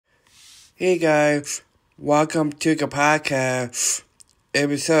Hey guys, welcome to the podcast,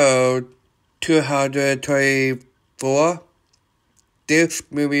 episode 224. This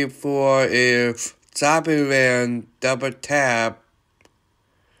movie for is Zombieland Double Tap.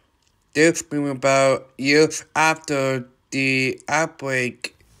 This movie about years after the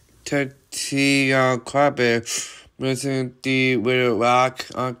outbreak to see Corbin using the Little Rock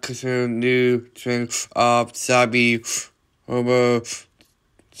on new strength of zombie over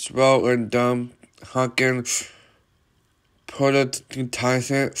swell and dumb, honking,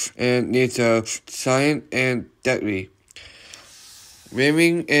 prototypes, and nature, silent and deadly.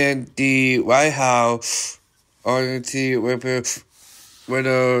 Living in the White House, audience with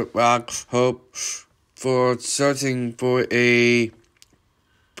Little Rock hope for searching for a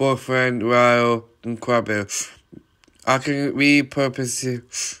boyfriend while in Corbin. I can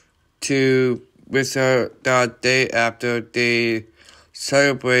repurpose to visit the day after they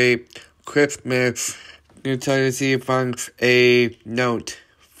celebrate Christmas. Utility finds a note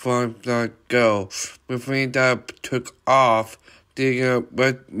from the girl. Before that took off, the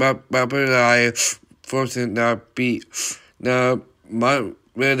mobilized forcing the beat. The month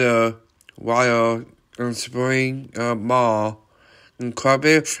later, while exploring a mall in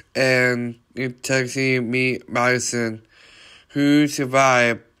Corbin and Tennessee meet Madison, who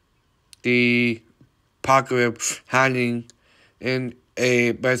survived the apocalypse, hiding in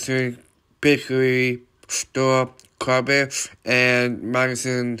a Western bakery store. Corbin and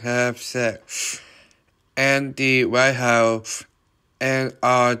Madison have sex, and the White House, and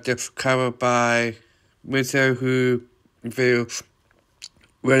are discovered by Mr. who reveals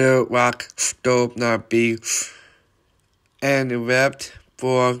Little Rock stole the beef and wept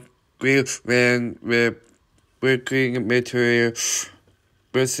for grief when with working material.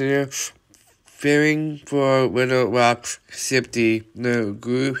 Fearing for Little Rock's safety, the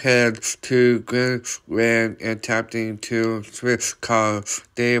group heads to Greenland attempting to switch cars.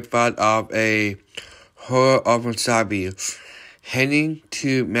 They fought off a horror of zombies. Heading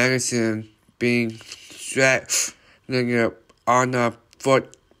to Madison, being strapped on a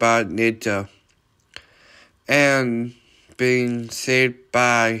foot by nature, and being saved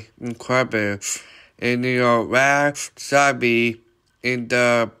by Corbin and the last zombie in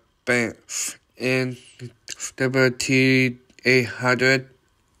the bank. In WT-800,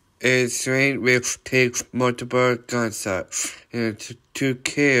 a train will take multiple gunshots to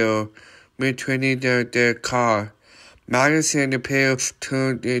kill, returning their car. Madison appears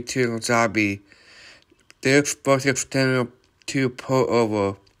turned into a zombie. This forces them to pull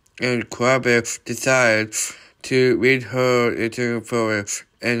over, and Corbin decides to lead her into the forest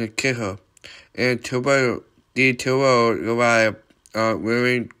and kill her. And the tour arrive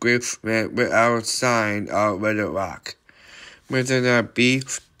wearing Greenland without sign of Little Rock. Within the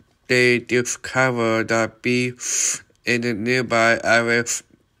beach, they discover the beach in the nearby area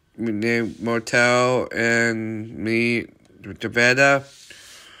motel and meet the veteran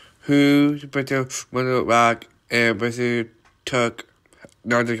who protects Little Rock and basically took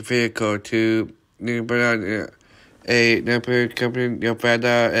another vehicle to a neighboring company.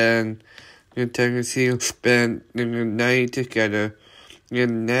 Nevada and Tennessee spend the night together. The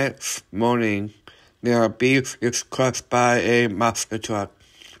next morning, their beef is crushed by a monster truck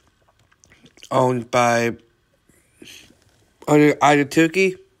owned by either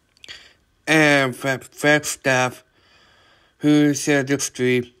Turkey and Fed staff who said the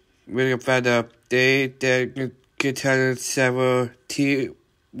street with a feather. They then contended several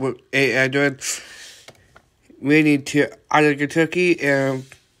T-800 leading to either Turkey and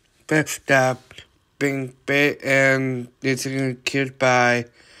Fed staff being bit and is killed by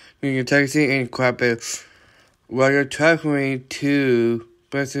Taxi and Corbin. While traveling to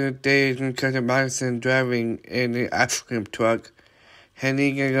President Days and Cousin Madison driving in the ice cream truck,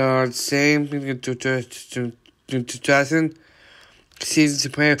 heading in the same situation, sees the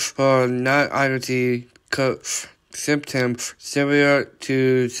plan for non-identity symptoms similar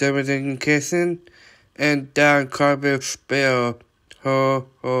to certification, and down Corbin's bill. Her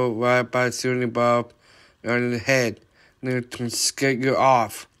right by shooting Bob on the head, to scare you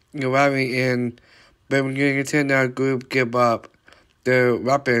off. Arriving in Birmingham, our group give up the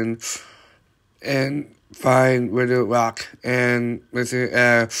weapons and find Little Rock and listen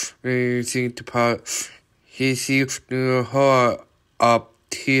as we see the part. He sees the horror of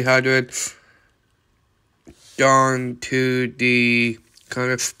T-100 down to the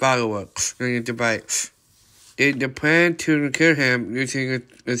kind of fireworks on the bikes. They plan to kill him using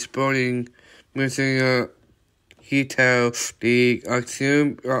exploding missing he tells the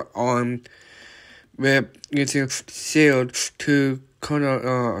assumed arm with using shields to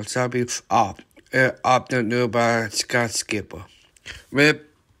Colonel Zombie off the nearby skyscraper.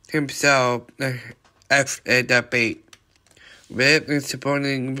 Rip himself at the bait. Rip is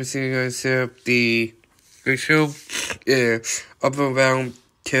supporting himself the issue is overwhelmed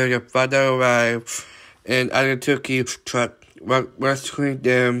till the father arrives and other turkey truck rescuing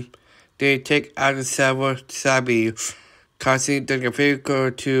them. They take out several zombies, causing the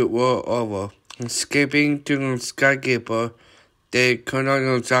vehicle to roll over. Escaping to the skyscraper, they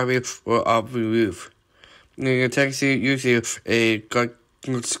Colonel zombies were off the roof. The taxi uses a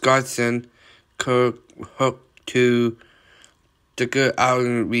Wisconsin hook to get out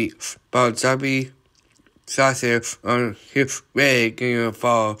and reach, but zombie sausage on his way in a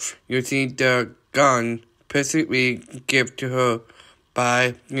fall, using the gun specifically given to her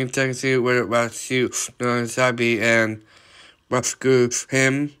by the taxi where it shoot the zombie and rescue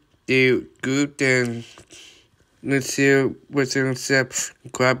him. The group then Lucille with himself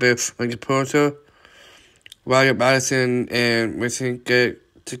grab it on the portal while Madison and Winston get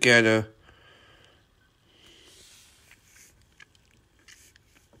together.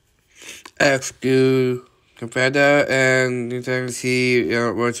 After Feather and the taxi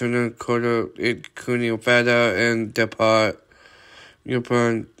return the quarter, including Feather and depart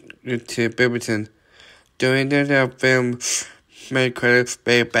upon to Bibberton. During the film, made credits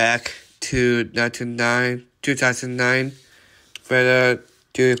way back to 2009. Feather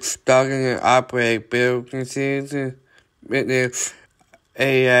to stalking an outbreak, Bill concedes witness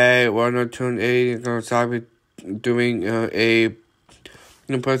AI 128 zombie doing a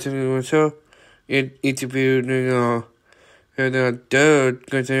person show. It interviewed the third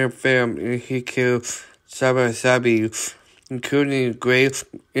considered film he killed several zombies, including Grace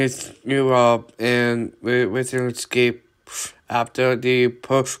is Europe and with an escape after the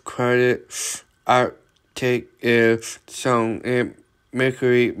post-credit outtake is shown in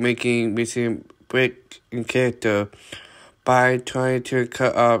Mercury making missing break in character by trying to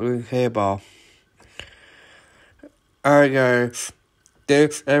cut off the hairball. Alright guys,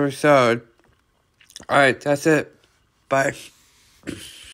 this episode. Alright, that's it. Bye.